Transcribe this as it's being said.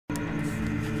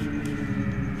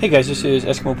Hey guys, this is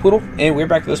Eskimo Poodle, and we're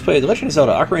back to Let's Play The Legend of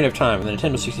Zelda Ocarina of Time on the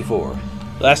Nintendo 64.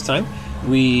 Last time,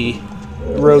 we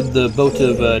rode the boat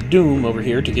of Doom over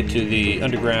here to get to the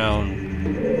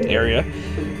underground area.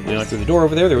 We went through the door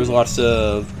over there. There was lots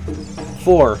of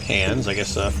four hands, I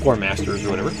guess four masters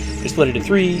or whatever. They split into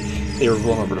three. They were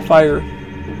vulnerable to fire.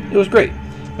 It was great.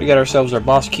 We got ourselves our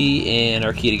boss key and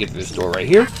our key to get to this door right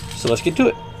here. So let's get to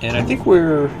it. And I think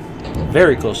we're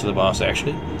very close to the boss,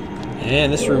 actually.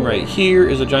 And this room right here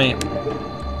is a giant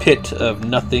pit of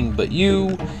nothing but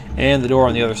you, and the door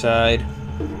on the other side.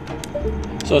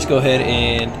 So let's go ahead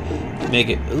and make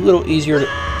it a little easier to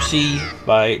see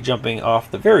by jumping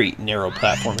off the very narrow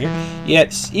platform here.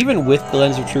 Yet, even with the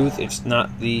Lens of Truth, it's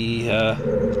not the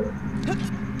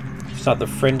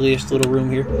friendliest little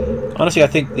room here. Honestly, I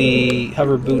think the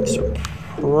hover boots are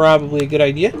probably a good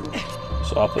idea.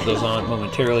 So I'll put those on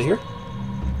momentarily here.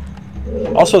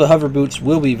 Also, the hover boots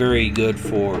will be very good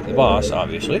for the boss,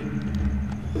 obviously.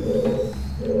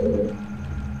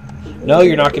 No,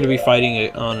 you're not going to be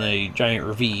fighting on a giant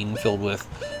ravine filled with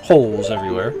holes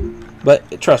everywhere.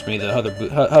 But trust me, the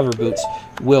hover boots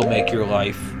will make your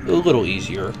life a little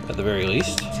easier, at the very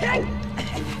least.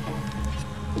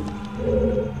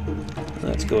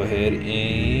 Let's go ahead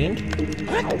and...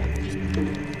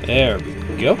 there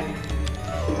we go.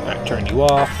 Alright, turn you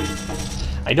off.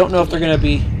 I don't know if they're going to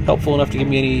be helpful enough to give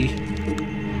me any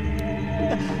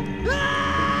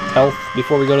health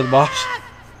before we go to the boss.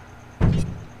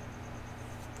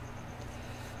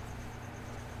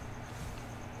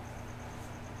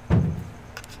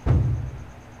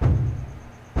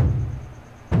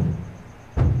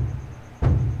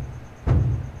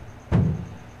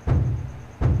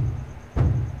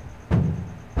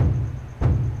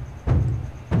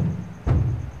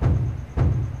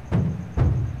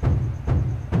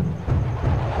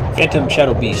 Phantom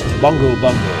Shadow Beast, Bongo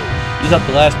Bongo. Use up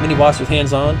the last mini-boss with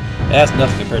hands on. That's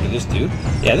nothing compared to this dude.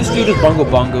 Yeah, this dude is Bongo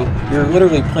Bongo. You're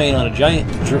literally playing on a giant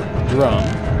drum.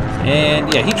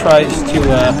 And yeah, he tries to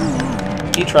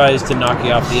knock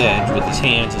you off the edge with his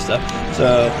hands and stuff.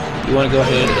 So you want to go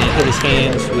ahead and hit his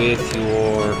hands with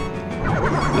your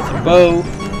bow.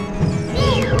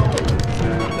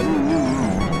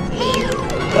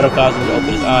 That'll cause him to open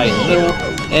his eye in the middle.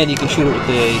 And you can shoot it with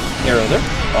the arrow there.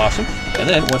 Awesome. And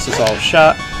then, once it's all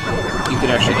shot, you can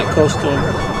actually get close to him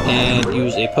and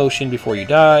use a potion before you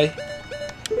die.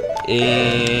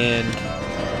 And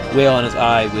wail on his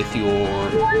eye with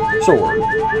your sword.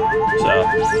 So,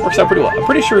 works out pretty well. I'm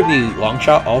pretty sure the long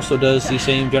shot also does the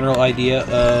same general idea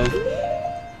of...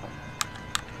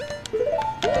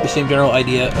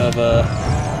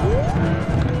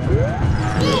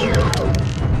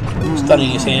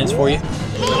 stunning his hands for you.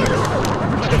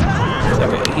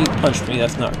 Okay, he punched me,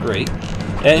 that's not great.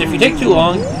 And if you take too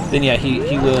long, then yeah,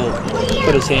 he will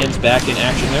put his hands back in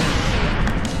action there.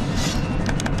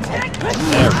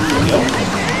 There we go.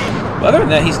 But other than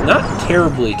that, he's not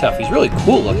terribly tough. He's really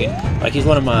cool looking. Like, he's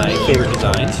one of my favorite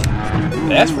designs.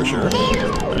 That's for sure.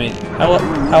 I mean, how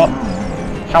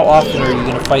often are you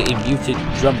going to fight a muted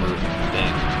drummer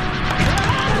thing?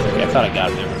 Okay, I thought I got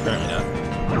him there, but apparently not.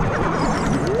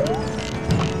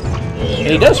 And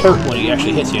he does hurt when he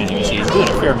actually hits you, as you can see. He's doing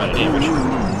a fair amount of damage.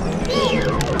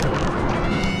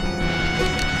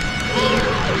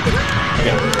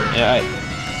 Okay, yeah,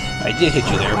 I did hit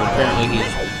you there, but apparently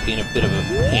he's being a bit of a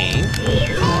pain.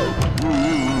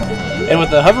 And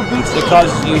with the hover boots, it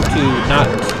causes you to not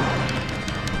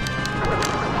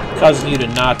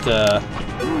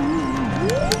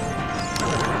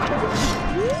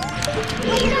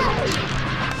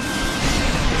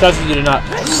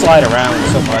slide around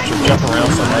so much or jump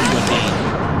around so much when he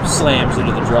slams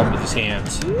into the drum with his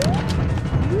hands.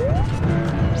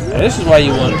 And this is why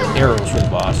you want arrows for the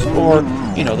boss, or,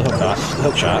 you know, the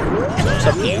hook shot. So it's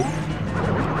up to you.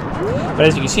 But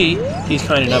as you can see, he's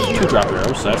kind enough to drop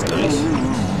arrows, so that's nice.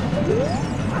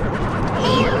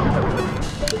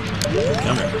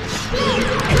 Come here.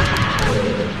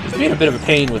 He's being a bit of a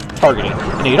pain with targeting. You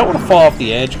know, you don't want to fall off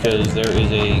the edge because there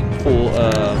is a pool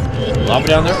of lava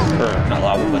down there. Or, not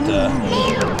lava,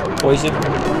 but poison.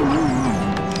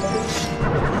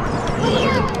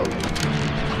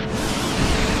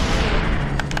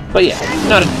 But yeah,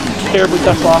 not a terribly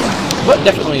tough boss, but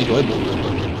definitely enjoyable.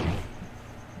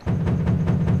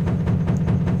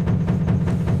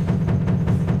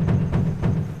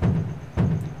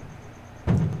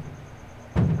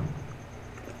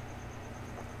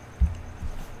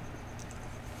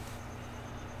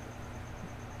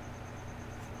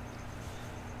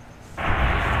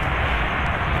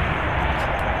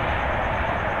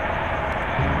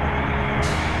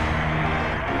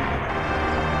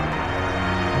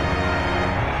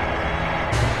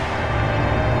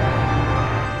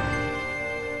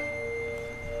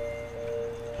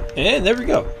 And there we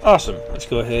go. Awesome. Let's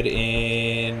go ahead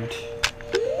and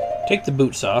take the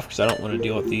boots off, because I don't want to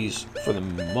deal with these for the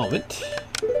moment.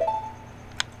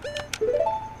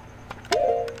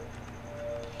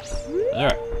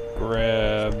 Alright.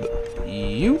 Grab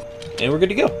you. And we're good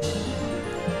to go.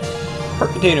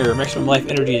 Heart container. Maximum life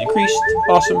energy is increased.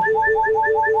 Awesome.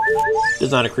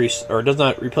 Does not increase, or does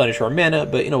not replenish our mana,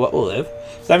 but you know what? We'll live.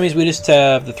 So that means we just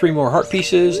have the 3 more heart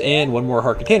pieces and 1 more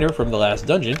heart container from the last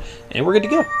dungeon, and we're good to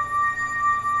go.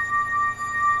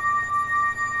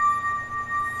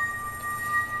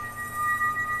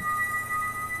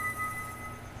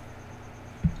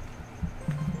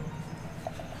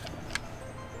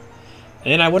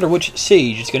 And I wonder which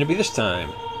sage it's going to be this time.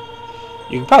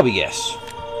 You can probably guess.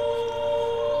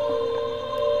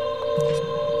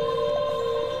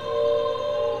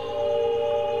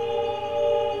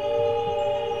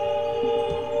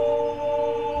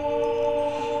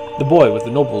 The boy with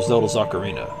the noble Zelda's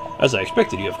Ocarina. As I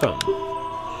expected, you have come.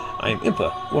 I am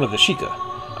Impa, one of the Sheikah.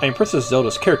 I am Princess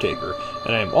Zelda's caretaker,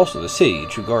 and I am also the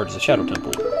sage who guards the Shadow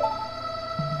Temple.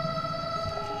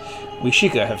 We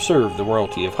Sheikah have served the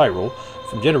royalty of Hyrule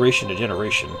from generation to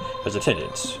generation as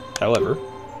attendants. However,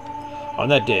 on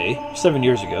that day, 7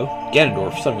 years ago,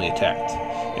 Ganondorf suddenly attacked,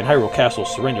 and Hyrule Castle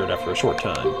surrendered after a short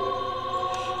time.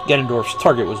 Ganondorf's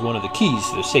target was one of the keys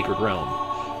to the Sacred Realm,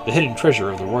 the hidden treasure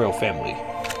of the royal family,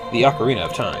 the Ocarina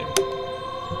of Time.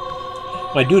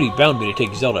 My duty bound me to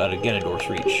take Zelda out of Ganondorf's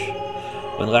reach.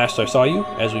 When last I saw you,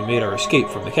 as we made our escape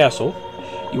from the castle,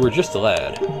 you were just a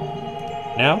lad.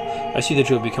 Now, I see that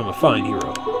you have become a fine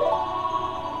hero.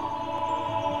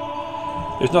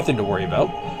 There's nothing to worry about.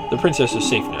 The princess is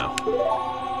safe now.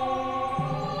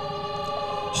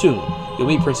 Soon, you'll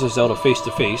meet Princess Zelda face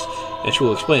to face, and she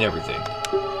will explain everything.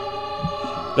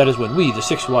 That is when we, the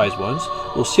 6 wise ones,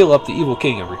 will seal up the evil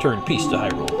king and return peace to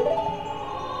Hyrule.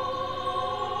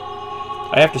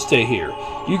 I have to stay here.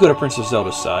 You go to Princess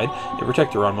Zelda's side and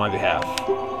protect her on my behalf.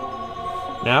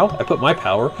 Now, I put my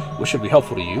power, which should be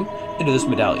helpful to you, into this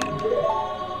medallion.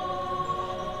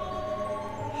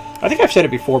 I think I've said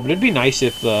it before, but it'd be nice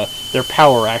if their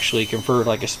power actually conferred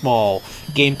like a small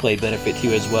gameplay benefit to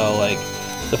you as well. Like,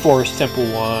 the Forest Temple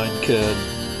one could,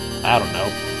 I don't know,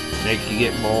 make you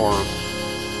get more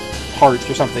hearts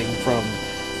or something from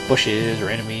bushes or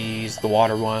enemies. The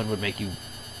water one would make you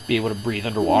be able to breathe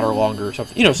underwater longer or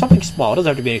something. You know, something small. It doesn't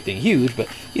have to be anything huge, but,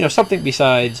 you know, something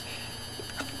besides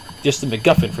just the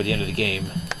MacGuffin for the end of the game.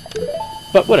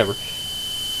 But whatever.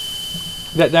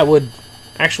 That would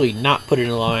actually not put it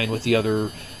in line with the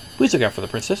other... Please look out for the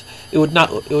princess. It would not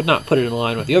put it in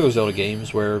line with the other Zelda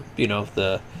games where, you know,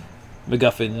 the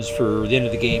MacGuffins for the end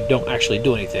of the game don't actually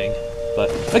do anything. But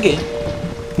again,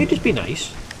 it'd just be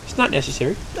nice. It's not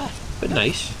necessary, but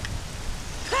nice.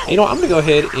 You know what, I'm gonna go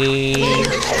ahead and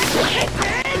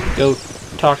go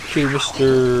talk to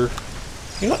Mr.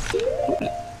 You know what?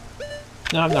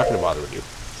 No, I'm not gonna bother with you.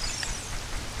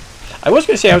 I was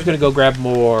gonna say I was gonna go grab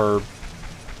more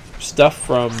stuff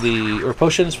from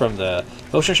potions from the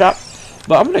potion shop,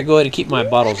 but I'm gonna go ahead and keep my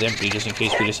bottles empty just in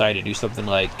case we decide to do something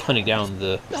like hunting down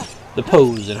the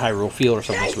Poes in Hyrule Field or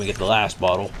something so we get the last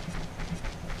bottle.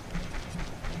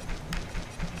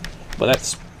 But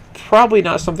that's probably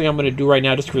not something I'm going to do right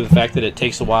now just for the fact that it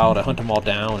takes a while to hunt them all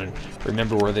down and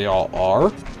remember where they all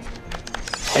are.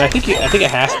 And I think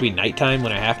it has to be nighttime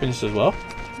when it happens as well.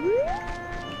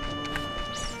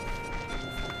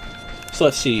 So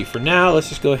let's see. For now, let's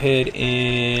just go ahead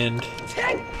and...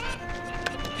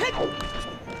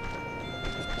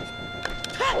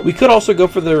 We could also go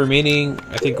for the remaining,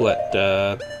 I think, what,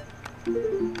 30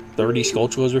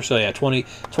 Skulltulas or so? Yeah,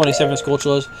 27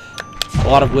 Skulltulas. A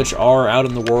lot of which are out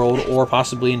in the world or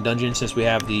possibly in dungeons since we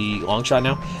have the long shot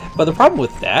now. But the problem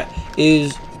with that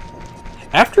is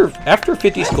after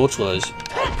 50 Skulltulas,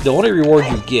 the only reward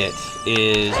you get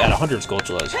is at 100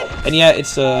 Skulltulas. And yeah,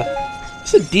 it's a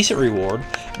decent reward,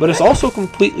 but it's also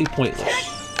completely pointless.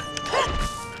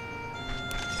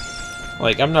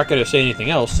 Like, I'm not going to say anything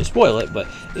else to spoil it, but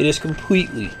it is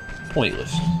completely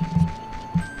pointless.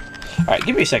 Alright,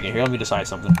 give me a second here. Let me decide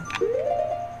something.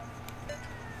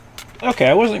 Okay,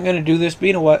 I wasn't going to do this, but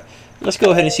you know what? Let's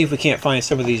go ahead and see if we can't find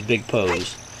some of these Big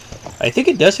Poes. I think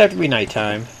it does have to be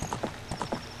nighttime.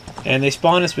 And they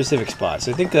spawn in specific spots.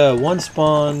 I think one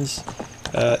spawns...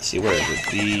 let's see, where is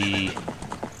it?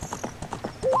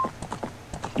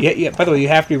 Yeah, by the way, you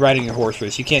have to be riding your horse for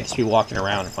this. You can't just be walking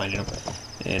around and finding them.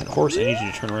 And horse, I need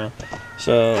you to turn around.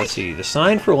 So, let's see. The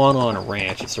sign for Lana on a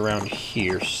ranch. It's around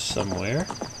here somewhere.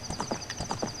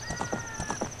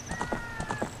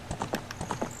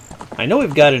 I know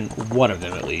we've gotten one of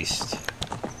them at least.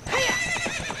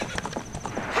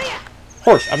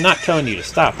 Horse, I'm not telling you to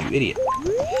stop, you idiot.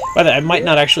 By the way, I might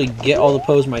not actually get all the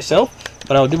Poes myself,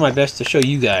 but I'll do my best to show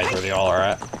you guys where they all are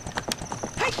at.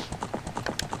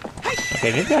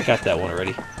 Okay, maybe I got that one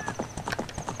already.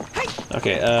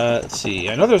 Okay, let's see.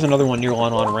 I know there's another one near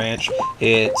Lon Lon Ranch.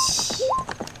 It's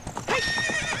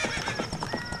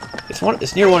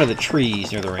near one of the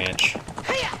trees near the ranch.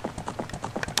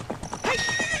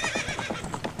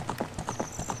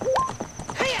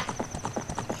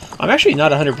 I'm actually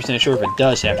not 100% sure if it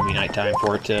does have to be nighttime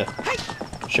for it to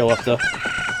show up, though.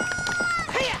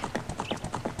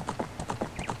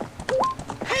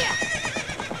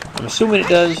 I'm assuming it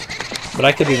does, but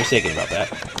I could be mistaken about that.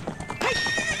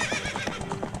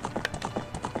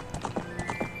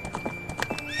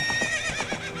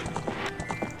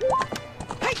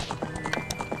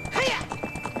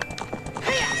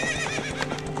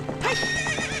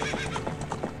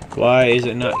 Why is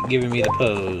it not giving me the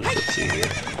pose? Let's see here.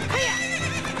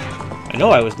 I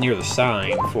know I was near the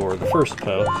sign for the first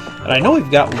Poe, and I know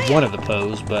we've got one of the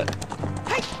Poes, but...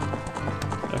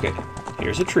 Okay,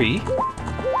 here's a tree,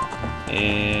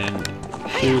 and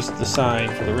here's the sign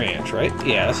for the ranch, right?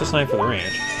 Yeah, that's the sign for the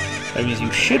ranch. That means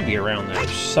you should be around there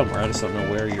somewhere. I just don't know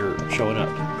where you're showing up.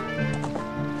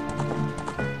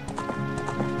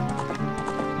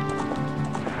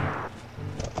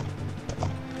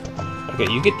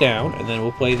 Okay, you get down, and then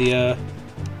we'll play the,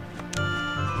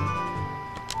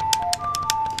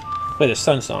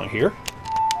 sun song here.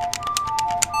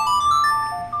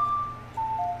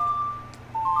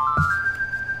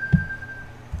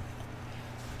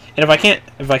 And if I can't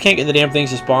get the damn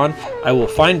things to spawn, I will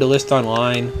find a list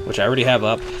online, which I already have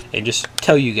up, and just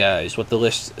tell you guys what the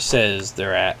list says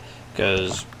they're at.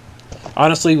 Because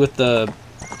honestly, with the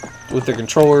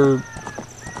controller,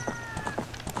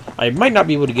 I might not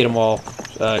be able to get them all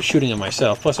shooting them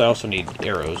myself. Plus, I also need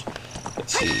arrows.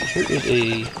 Let's see. Here is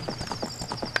a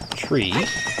tree.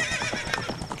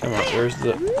 Come on. Where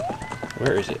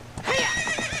is it?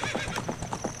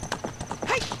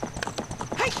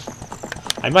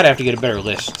 I might have to get a better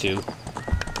list too.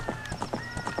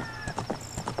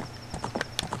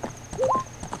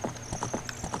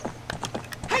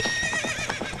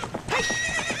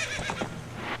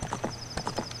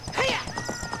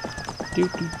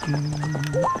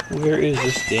 Where is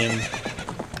this damn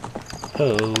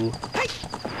Poe?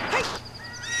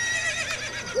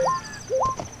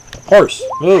 Horse,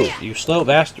 move, you slow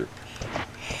bastard.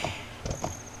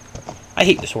 I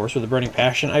hate this horse with a burning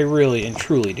passion. I really and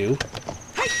truly do.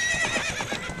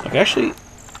 Okay, actually,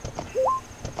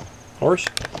 horse,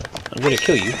 I'm gonna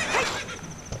kill you.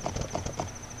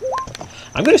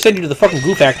 I'm gonna send you to the fucking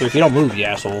goo factory if you don't move, you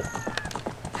asshole.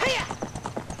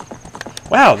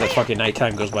 Wow, that fucking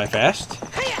nighttime goes by fast.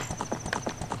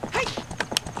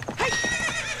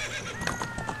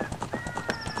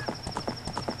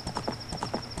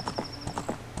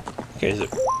 Okay, is it...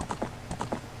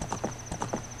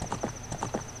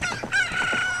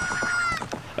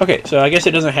 Okay, so I guess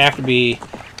it doesn't have to be...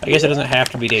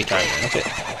 daytime then. Okay.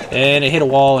 And it hit a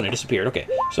wall and it disappeared. Okay,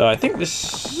 so I think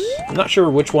this... I'm not sure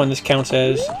which one this counts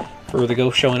as for the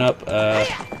ghost showing up.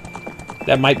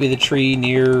 That might be the tree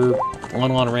near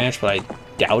Lon Lon Ranch, but I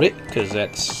doubt it, because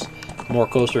that's more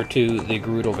closer to the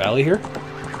Gerudo Valley here.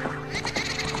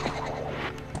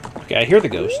 Okay, I hear the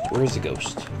ghost. Where's the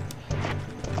ghost?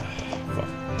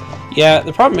 Yeah,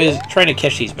 the problem is trying to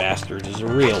catch these bastards is a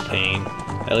real pain,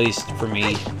 at least for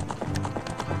me.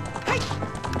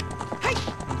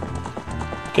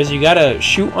 Because you gotta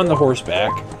shoot on the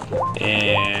horseback,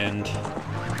 and...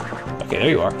 Okay, there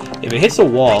you are. If it hits a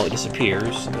wall, it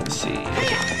disappears. Let's see.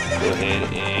 Okay, go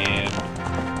ahead and...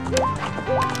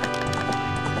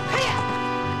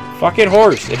 Fucking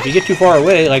horse! If you get too far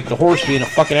away, like the horse being a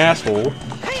fucking asshole,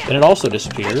 then it also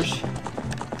disappears.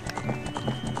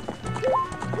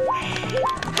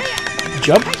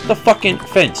 Jump the fucking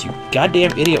fence, you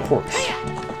goddamn idiot horse.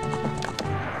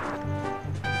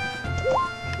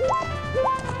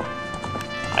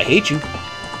 I hate you.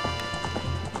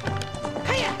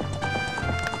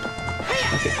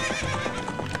 Okay.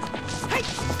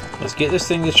 Let's get this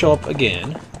thing to show up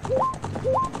again.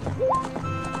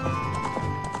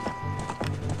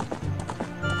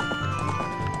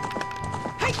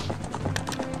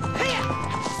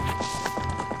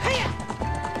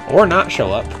 Or not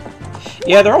show up.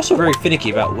 Yeah, they're also very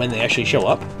finicky about when they actually show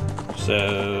up.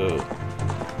 So,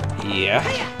 yeah.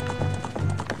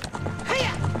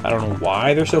 I don't know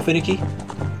why they're so finicky.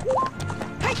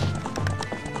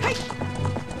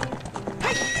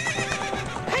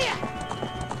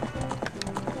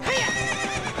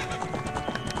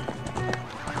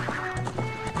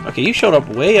 Okay, you showed up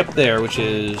way up there, which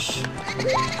is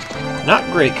not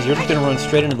great, because you're just going to run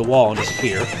straight into the wall and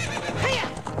disappear.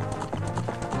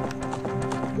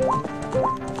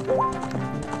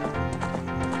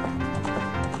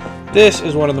 This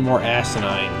is one of the more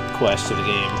asinine quests of the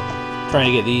game.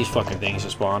 Trying to get these fucking things to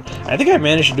spawn. I think I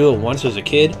managed to do it once as a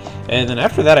kid, and then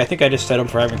after that I think I just set up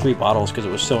for having 3 bottles because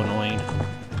it was so annoying.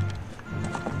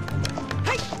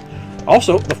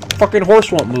 Also, the fucking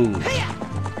horse won't move.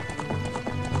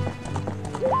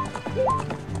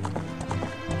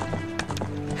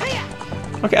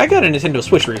 Okay, I got a Nintendo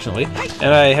Switch recently,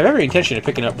 and I have every intention of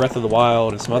picking up Breath of the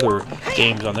Wild and some other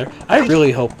games on there. I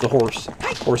really hope the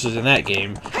horses in that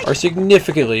game are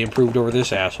significantly improved over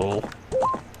this asshole.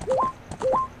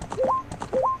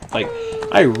 Like,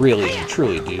 I really and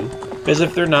truly do. Because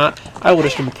if they're not, I will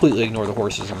just completely ignore the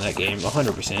horses in that game,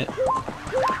 100%.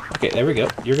 Okay, there we go.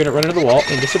 You're gonna run into the wall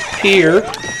and disappear.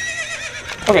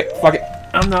 Okay, fuck it.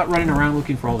 I'm not running around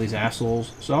looking for all these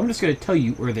assholes, so I'm just gonna tell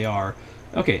you where they are.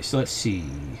 Okay, so let's see.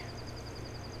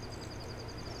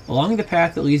 Along the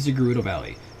path that leads to Gerudo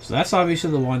Valley. So that's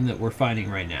obviously the one that we're finding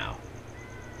right now.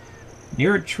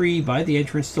 Near a tree by the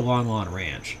entrance to Lon Lon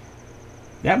Ranch.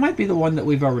 That might be the one that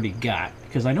we've already got,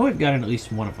 because I know we've gotten at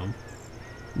least one of them.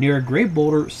 Near a gray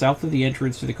boulder south of the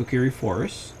entrance to the Kokiri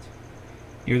Forest.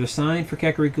 Near the sign for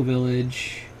Kakariko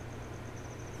Village.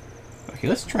 Okay,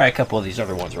 let's try a couple of these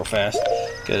other ones real fast,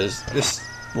 because this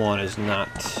one is not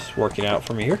working out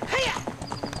for me here.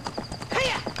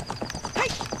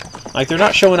 Like, they're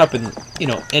not showing up in, you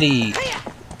know, any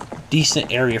decent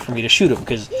area for me to shoot them,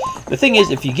 because the thing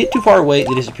is, if you get too far away,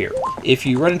 they disappear. If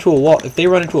you run into a wall, if they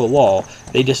run into a wall,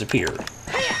 they disappear.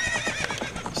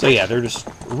 So yeah, they're just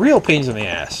real pains in the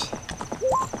ass.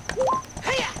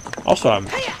 Also, I'm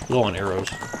low on arrows.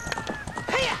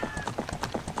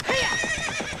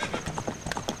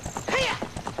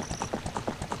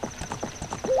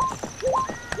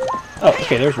 Oh,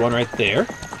 okay, there's one right there.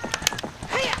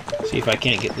 See if I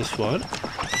can't get this one.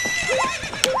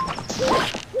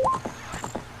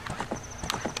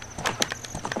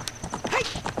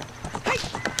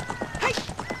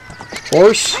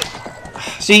 Horse.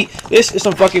 See, this is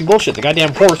some fucking bullshit. The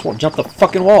goddamn horse won't jump the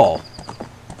fucking wall.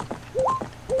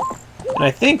 And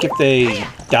I think if they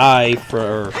die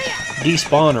for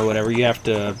despawn or whatever, you have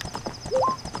to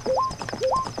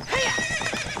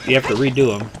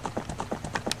redo them.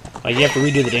 Like, you have to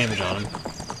redo the damage on them.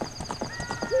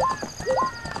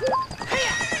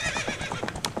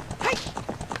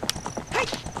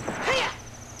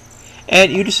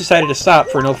 And you just decided to stop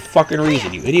for no fucking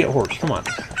reason, you idiot horse. Come on.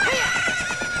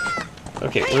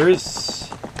 Okay, where is...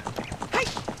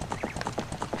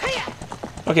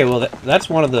 Okay, well, that's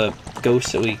one of the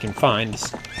ghosts that we can find.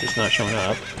 It's just not showing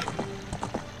up.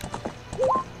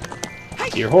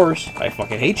 Dear horse, I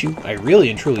fucking hate you. I really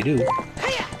and truly do.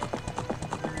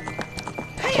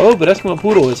 Oh, but Eskimo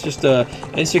Poodle is just a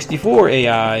N64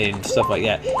 AI and stuff like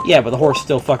that. Yeah, but the horse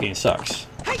still fucking sucks.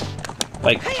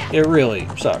 Like, it really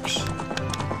sucks.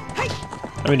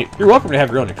 I mean, you're welcome to have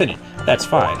your own opinion. That's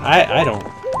fine. I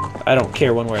don't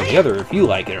care one way or the other if you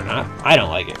like it or not. I don't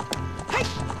like it.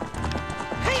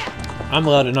 I'm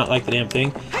allowed to not like the damn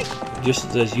thing,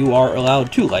 just as you are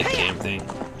allowed to like the damn thing.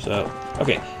 So,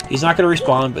 okay, he's not going to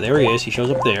respawn, but there he is. He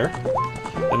shows up there.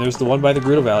 And there's the one by the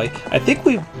Gerudo Valley. I think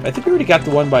we already got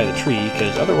the one by the tree,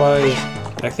 because otherwise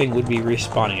that thing would be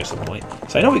respawning at some point.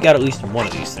 So I know we got at least one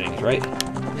of these things, right?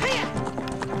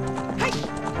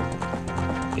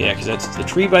 Yeah, because that's the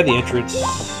tree by the entrance.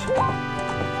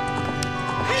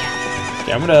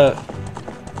 Okay, I'm gonna...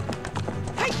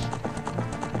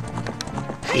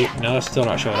 See, no, it's still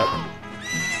not showing up.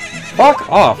 Fuck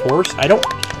off, horse.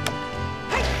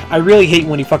 I really hate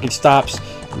when he fucking stops,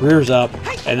 rears up,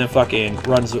 and then fucking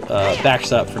runs,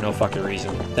 backs up for no fucking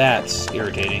reason. That's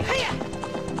irritating.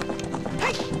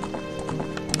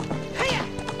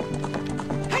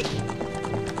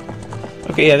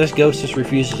 Okay, yeah, this ghost just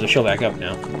refuses to show back up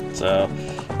now. So,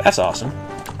 that's awesome.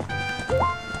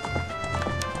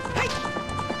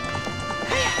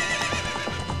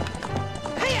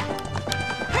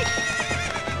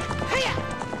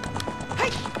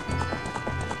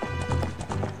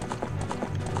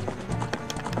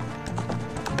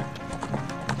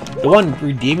 The one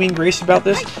redeeming grace about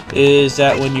this is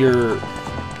that when you're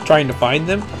trying to find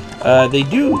them,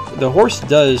 the horse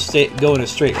does go in a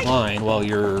straight line while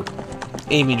you're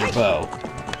aiming your bow.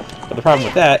 But the problem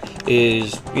with that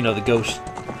is, you know, the ghost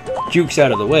jukes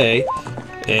out of the way,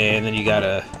 and then you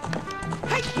gotta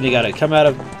come out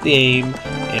of the aim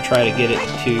and try to get it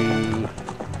to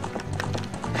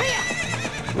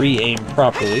re-aim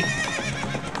properly.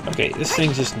 Okay, this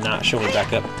thing's just not showing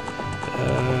back up.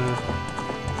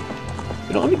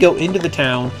 You know, let me go into the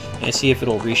town and see if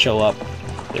it'll re-show up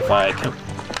if I come.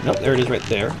 Nope, there it is right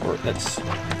there. Or that's.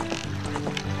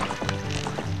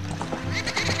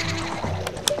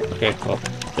 Okay, well,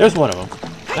 there's one of them.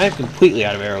 I am completely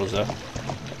out of arrows though.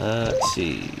 Let's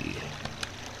see.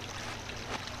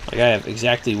 Like I have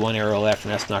exactly one arrow left,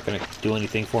 and that's not going to do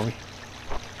anything for me.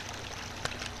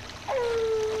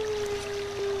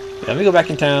 Yeah, let me go back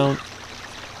in town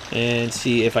and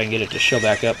see if I can get it to show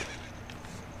back up.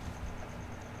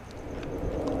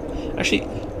 Actually,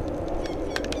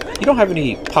 you don't have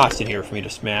any pots in here for me to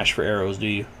smash for arrows, do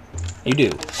you? You do.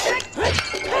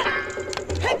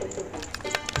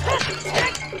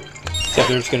 Except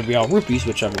they're just going to be all rupees,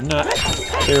 which I'm not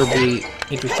terribly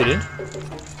interested in.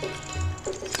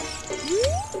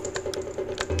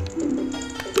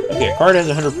 Okay, a card has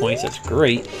 100 points, that's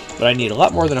great, but I need a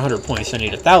lot more than 100 points. I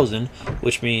need 1,000,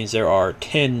 which means there are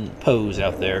 10 Poes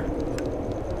out there.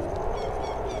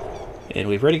 And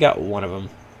we've already got one of them.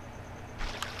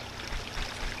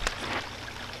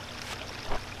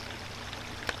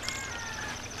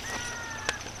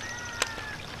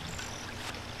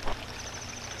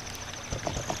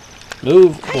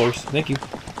 Move, horse. Thank you.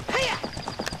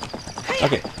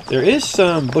 Okay, there is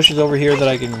some bushes over here that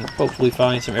I can hopefully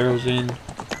find some arrows in.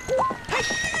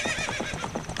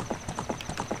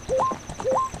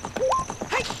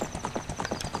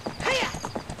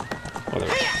 Well,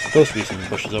 there's supposed to be some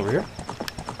bushes over here.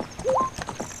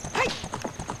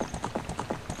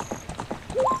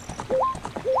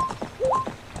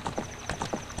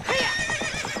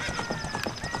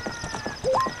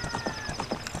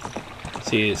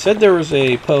 See, it said there was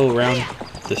a Poe around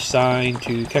the sign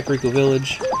to Kakariko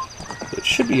Village, which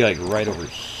should be like right over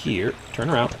here. Turn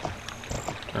around.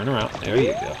 Turn around. There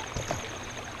you go.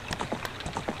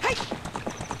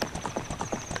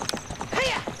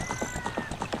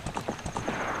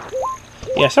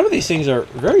 Yeah, some of these things are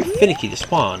very finicky to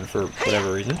spawn for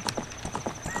whatever reason.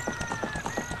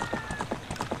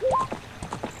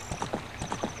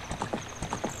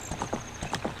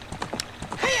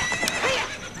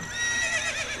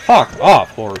 Fuck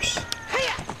off, horse.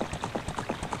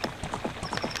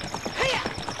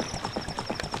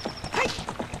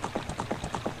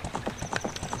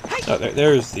 Oh,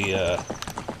 there's the,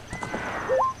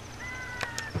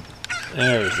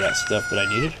 there's that stuff that I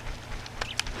needed.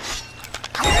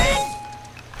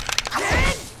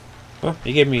 Well,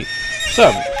 he gave me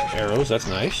some arrows, that's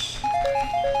nice.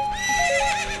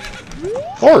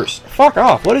 Horse! Fuck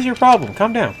off! What is your problem?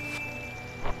 Calm down.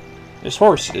 This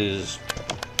horse is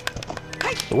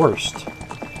the worst.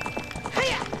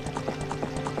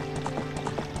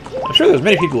 I'm sure there's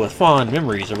many people with fond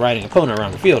memories of riding a pony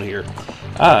around the field here.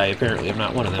 I apparently am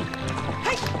not one of them.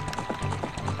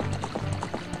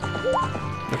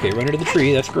 Okay, run into the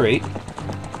tree, that's great.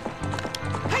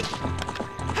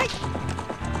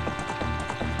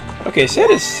 Okay, said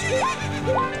it's...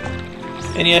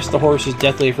 And yes, the horse is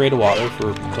deathly afraid of water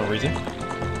for some reason.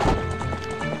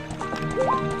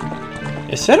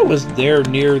 It said it was there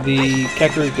near the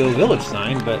Kakariko Village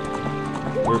sign, but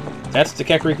that's the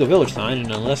Kakariko Village sign,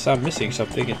 and unless I'm missing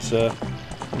something, it's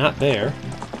not there.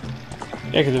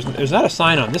 Yeah, because there's not a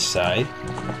sign on this side.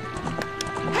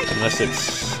 Unless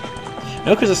it's...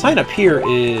 No, because the sign up here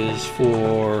is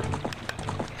for...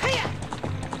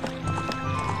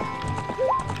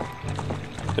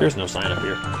 There's no sign up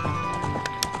here.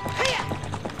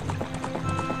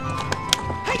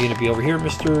 You gonna be over here,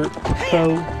 Mr.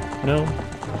 Poe? No?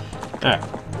 Alright.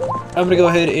 I'm gonna go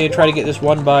ahead and try to get this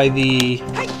one by the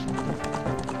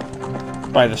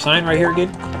sign right here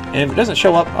again. And if it doesn't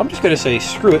show up, I'm just gonna say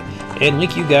screw it and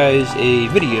link you guys a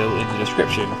video in the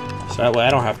description. So that way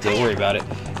I don't have to worry about it.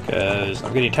 Because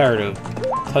I'm getting tired of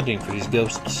hunting for these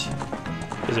ghosts.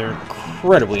 Because they're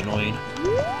incredibly annoying.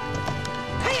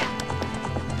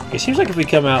 It seems like if we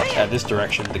come out at this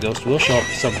direction, the ghost will show up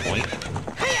at some point.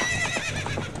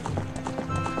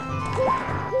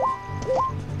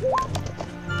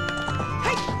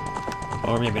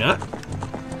 Or maybe not.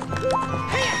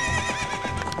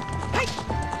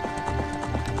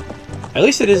 At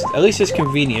least it's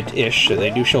convenient-ish that they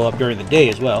do show up during the day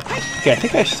as well. Okay, I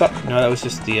think I saw... No, that was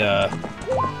just the,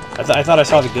 I thought I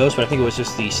saw the ghost, but I think it was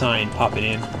just the sign popping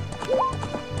in.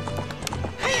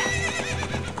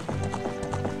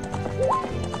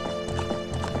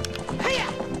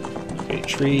 Okay,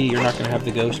 tree, you're not going to have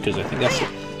the ghost, because I think that's it.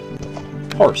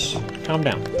 Horse, calm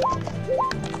down.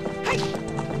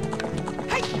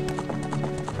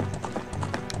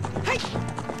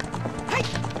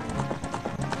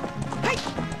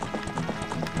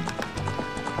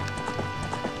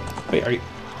 Wait, are you...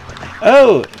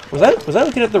 Oh! Was I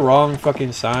looking at the wrong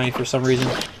fucking sign for some reason?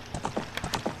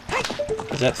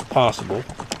 that's possible.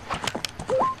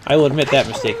 I will admit that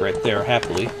mistake right there,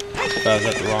 happily, if I was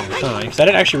at the wrong sign. Because I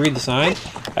didn't actually read the sign.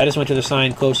 I just went to the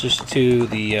sign closest to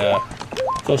the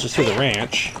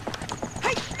ranch.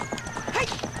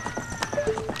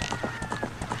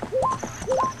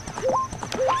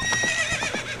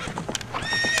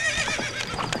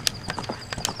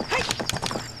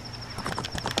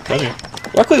 Come here.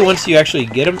 Luckily, once you actually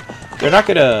get them, they're not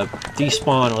going to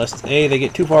despawn unless A, they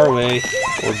get too far away,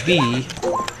 or B,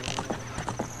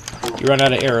 you run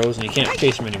out of arrows and you can't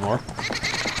chase them anymore.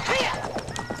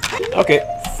 Okay,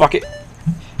 fuck it.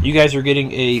 You guys are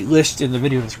getting a list in the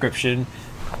video description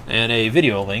and a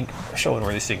video link showing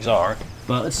where these things are.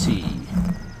 But let's see.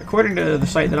 According to the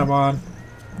site that I'm on,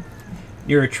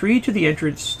 near a tree to the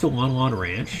entrance to Lon Lon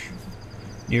Ranch,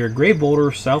 near a gray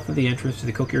boulder south of the entrance to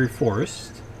the Kokiri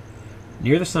Forest,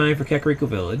 near the sign for Kakariko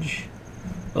Village,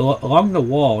 along the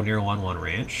wall near Lon Lon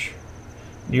Ranch,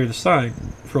 near the sign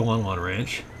for Lon Lon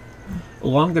Ranch,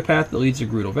 along the path that leads to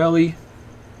Gerudo Valley,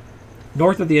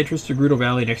 north of the entrance to Gerudo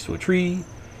Valley next to a tree,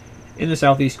 in the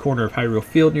southeast corner of Hyrule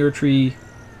Field near a tree,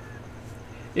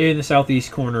 in the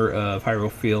southeast corner of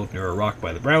Hyrule Field near a rock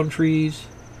by the brown trees,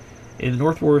 in the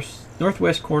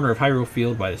northwest corner of Hyrule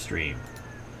Field by the stream.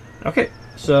 Okay,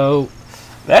 so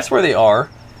that's where they are.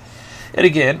 And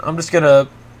again, I'm just going to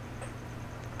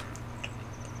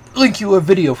link you a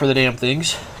video for the damn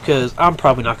things, because I'm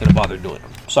probably not going to bother doing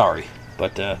them. Sorry,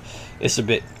 but it's a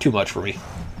bit too much for me.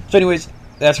 So anyways,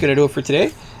 that's going to do it for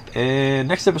today. And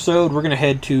next episode, we're going to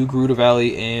head to Gerudo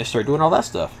Valley and start doing all that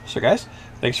stuff. So guys,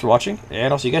 thanks for watching,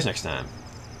 and I'll see you guys next time.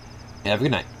 Have a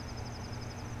good night.